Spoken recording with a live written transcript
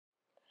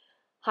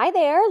Hi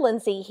there,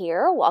 Lindsay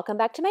here. Welcome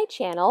back to my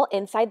channel,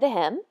 Inside the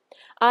Hem.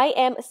 I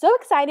am so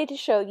excited to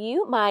show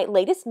you my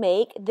latest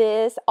make,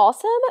 this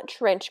awesome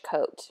trench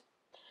coat.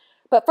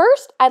 But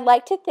first, I'd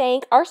like to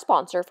thank our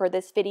sponsor for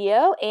this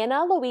video,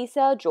 Ana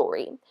Luisa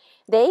Jewelry.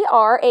 They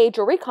are a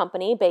jewelry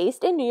company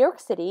based in New York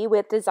City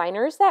with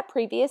designers that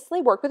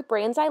previously worked with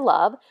brands I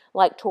love,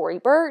 like Tory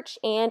Burch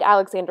and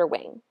Alexander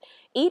Wang.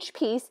 Each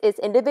piece is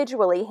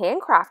individually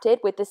handcrafted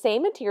with the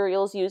same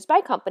materials used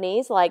by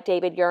companies like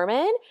David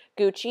Yurman,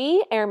 Gucci,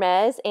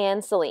 Hermes,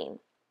 and Celine.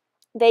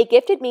 They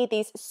gifted me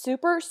these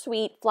super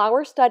sweet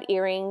flower stud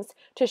earrings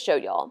to show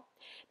y'all.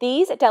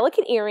 These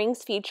delicate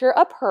earrings feature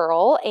a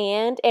pearl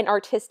and an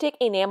artistic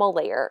enamel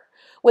layer.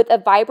 With a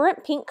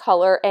vibrant pink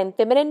color and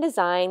feminine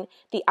design,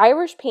 the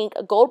Irish pink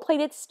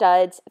gold-plated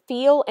studs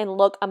feel and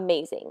look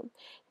amazing.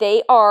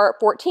 They are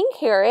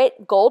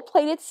 14-karat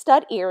gold-plated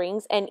stud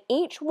earrings, and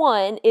each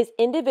one is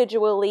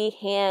individually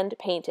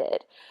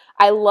hand-painted.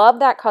 I love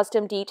that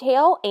custom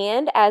detail,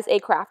 and as a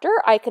crafter,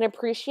 I can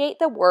appreciate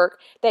the work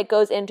that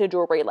goes into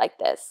jewelry like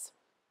this.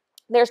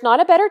 There's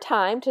not a better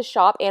time to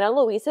shop Ana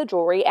Luisa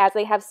Jewelry as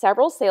they have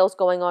several sales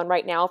going on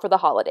right now for the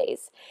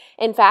holidays.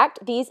 In fact,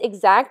 these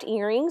exact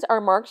earrings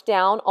are marked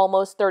down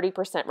almost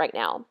 30% right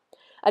now.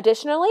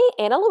 Additionally,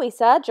 Ana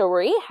Luisa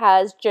Jewelry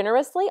has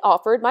generously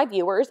offered my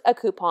viewers a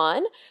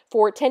coupon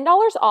for $10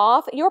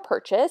 off your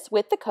purchase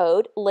with the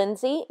code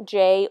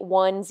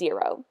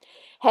LindsayJ10.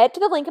 Head to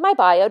the link in my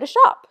bio to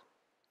shop.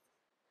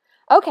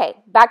 Okay,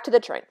 back to the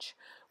trench.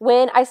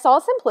 When I saw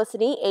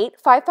Simplicity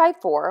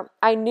 8554,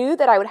 I knew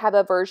that I would have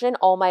a version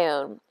all my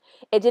own.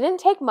 It didn't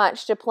take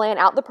much to plan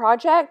out the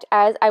project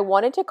as I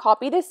wanted to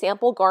copy the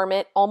sample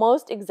garment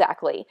almost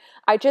exactly.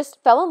 I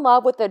just fell in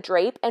love with the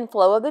drape and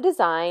flow of the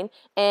design,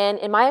 and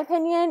in my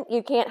opinion,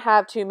 you can't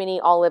have too many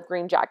olive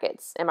green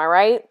jackets. Am I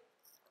right?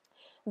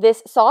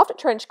 This soft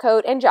trench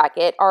coat and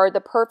jacket are the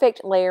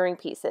perfect layering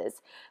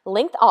pieces.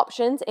 Length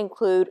options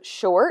include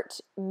short,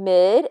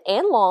 mid,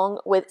 and long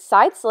with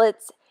side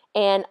slits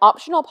and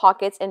optional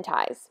pockets and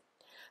ties.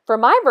 For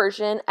my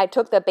version, I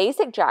took the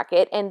basic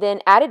jacket and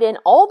then added in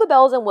all the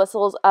bells and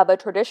whistles of a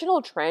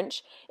traditional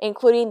trench,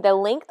 including the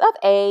length of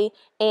A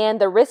and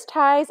the wrist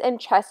ties and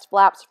chest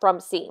flaps from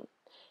C.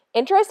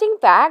 Interesting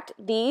fact,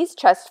 these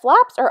chest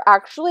flaps are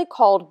actually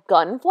called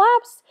gun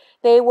flaps.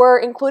 They were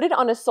included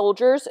on a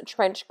soldier's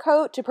trench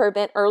coat to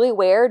prevent early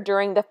wear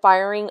during the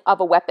firing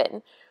of a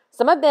weapon.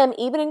 Some of them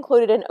even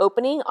included an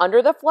opening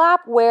under the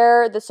flap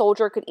where the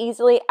soldier could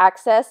easily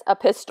access a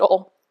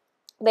pistol.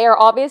 They are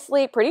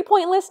obviously pretty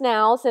pointless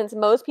now since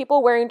most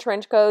people wearing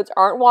trench coats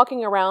aren't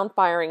walking around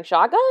firing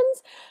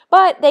shotguns,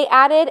 but they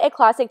added a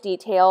classic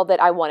detail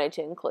that I wanted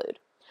to include.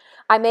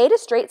 I made a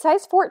straight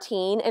size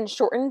 14 and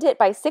shortened it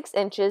by 6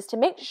 inches to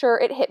make sure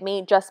it hit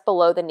me just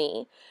below the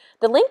knee.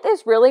 The length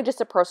is really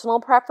just a personal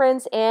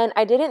preference, and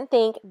I didn't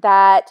think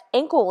that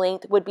ankle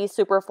length would be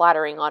super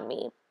flattering on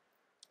me.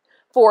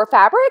 For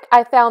fabric,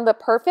 I found the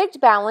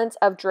perfect balance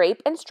of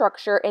drape and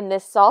structure in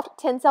this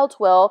soft tencel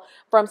twill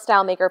from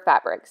StyleMaker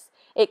Fabrics.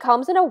 It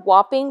comes in a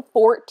whopping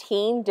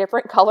 14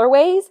 different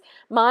colorways.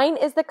 Mine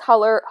is the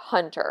color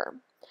Hunter.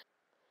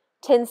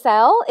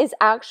 Tencel is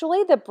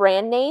actually the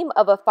brand name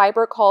of a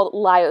fiber called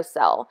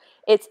Lyocell.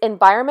 It's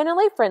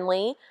environmentally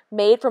friendly,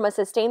 made from a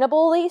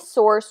sustainably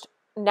sourced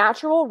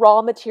natural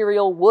raw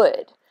material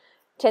wood.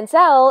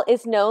 Tencel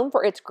is known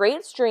for its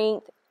great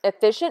strength,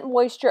 efficient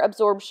moisture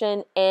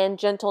absorption, and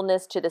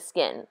gentleness to the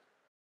skin.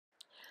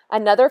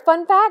 Another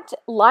fun fact,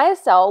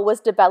 Lyocell was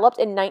developed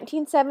in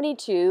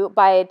 1972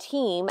 by a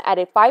team at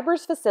a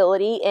fibers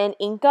facility in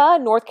Inca,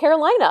 North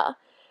Carolina.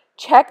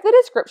 Check the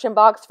description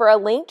box for a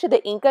link to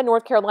the Inca,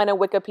 North Carolina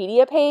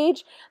Wikipedia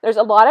page. There's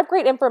a lot of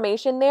great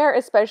information there,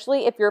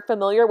 especially if you're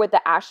familiar with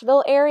the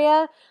Asheville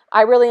area.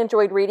 I really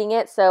enjoyed reading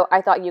it, so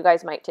I thought you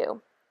guys might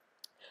too.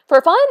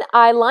 For fun,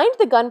 I lined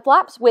the gun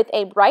flaps with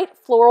a bright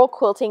floral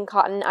quilting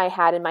cotton I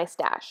had in my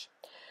stash.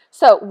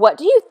 So what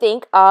do you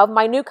think of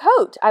my new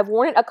coat? I've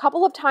worn it a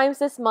couple of times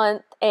this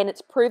month, and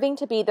it's proving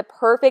to be the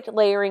perfect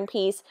layering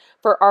piece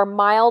for our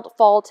mild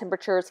fall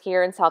temperatures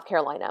here in South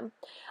Carolina.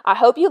 I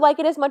hope you like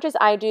it as much as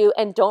I do,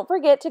 and don't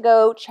forget to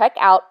go check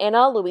out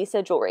Ana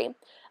Luisa Jewelry.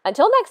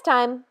 Until next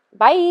time,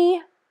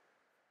 bye!